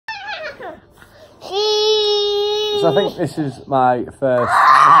So I think this is my first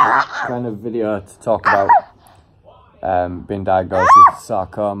kind of video to talk about being diagnosed with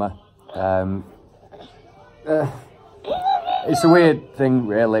sarcoma. It's a weird thing,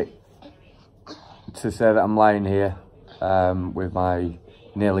 really, to say that I'm lying here with my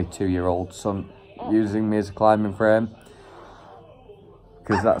nearly 2-year-old son using me as a climbing frame,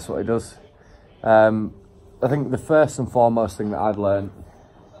 because that's what he does. I think the first and foremost thing that I've learned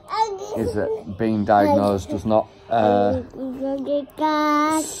is that being diagnosed does not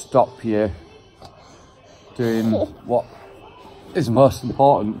stop you doing what is most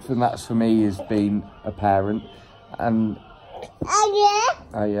important, and that's for me is being a parent. And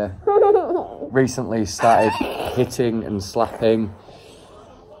I recently started hitting and slapping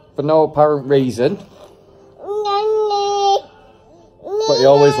for no apparent reason, but he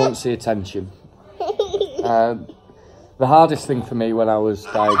always wants the attention. The hardest thing for me when I was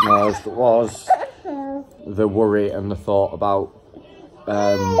diagnosed was the worry and the thought about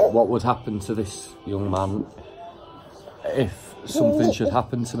what would happen to this young man if something should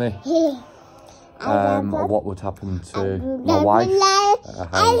happen to me, or what would happen to my wife,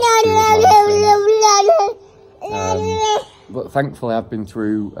 but thankfully I've been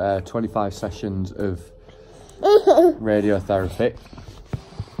through 25 sessions of radiotherapy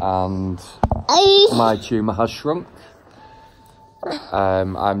and my tumour has shrunk.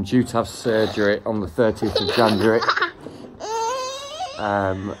 I'm due to have surgery on the 30th of January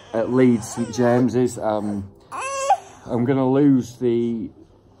at Leeds St James's. I'm going to lose the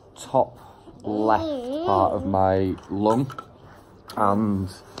top left part of my lung and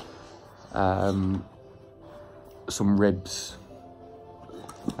some ribs.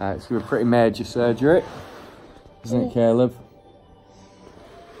 It's going to be a pretty major surgery, isn't it, Caleb?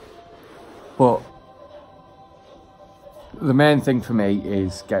 But the main thing for me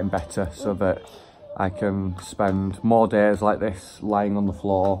is getting better so that I can spend more days like this, lying on the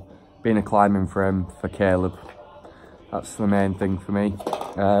floor, being a climbing frame for Caleb. That's the main thing for me.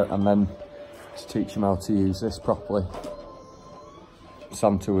 And then to teach him how to use this properly.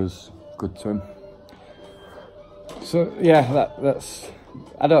 Santa was good to him. So yeah, that's.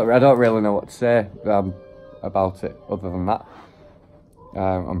 I don't really know what to say about it other than that.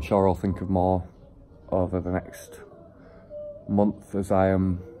 I'm sure I'll think of more over the next month, as I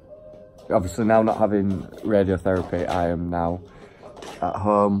am obviously now not having radiotherapy. I am now at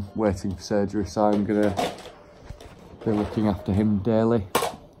home waiting for surgery, so I'm gonna be looking after him daily,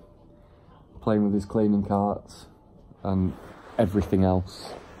 playing with his cleaning carts and everything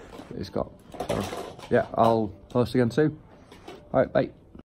else that he's got. So yeah, I'll post again soon. Alright, bye.